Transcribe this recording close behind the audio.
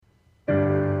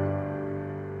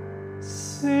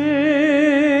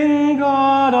Sing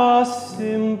God a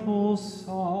simple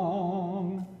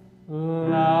song,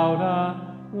 louder,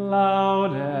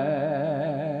 louder.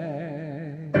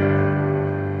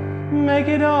 Make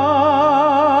it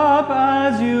up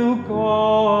as you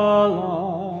go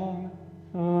along,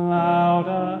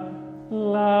 louder,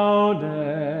 louder.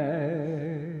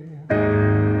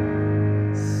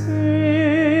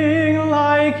 Sing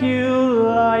like you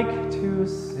like to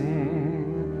sing.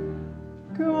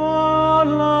 God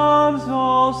loves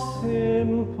all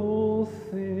simple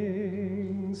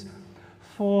things,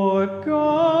 for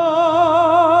God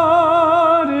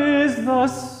is the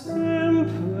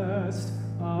simplest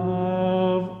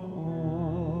of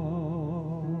all.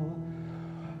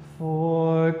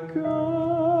 For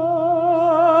God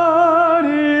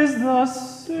is the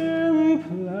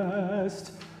simplest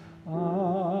of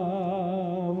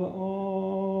all.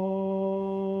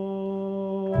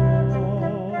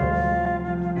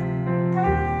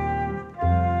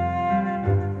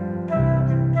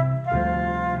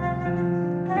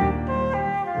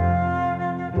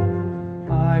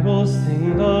 I will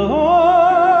sing the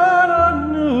Lord a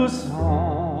new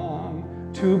song,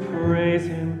 to praise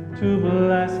Him, to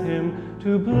bless Him,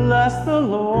 to bless the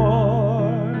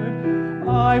Lord.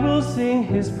 I will sing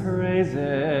His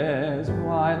praises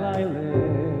while I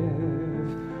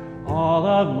live, all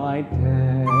of my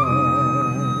days.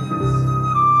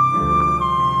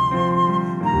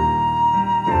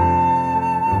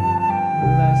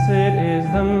 Blessed is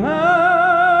the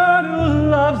man who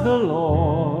loves the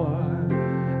Lord.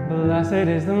 Blessed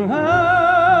is the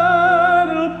man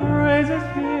who praises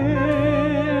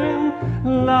Him.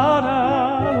 Louder,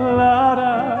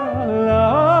 louder,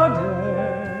 louder,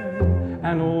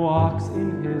 and walks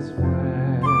in His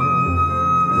ways.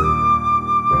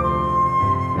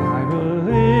 I will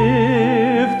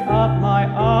lift up my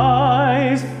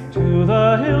eyes to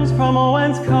the hills from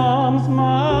whence comes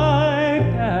my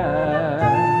help.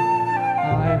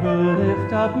 I will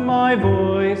lift up my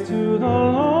voice to the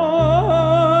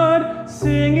Lord,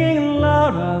 singing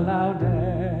louder, louder.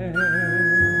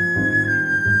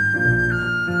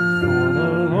 For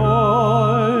the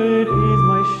Lord is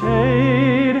my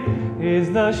shade, is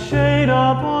the shade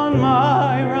upon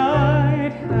my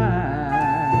right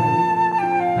hand,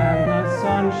 and the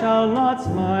sun shall not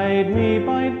smite me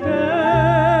by day.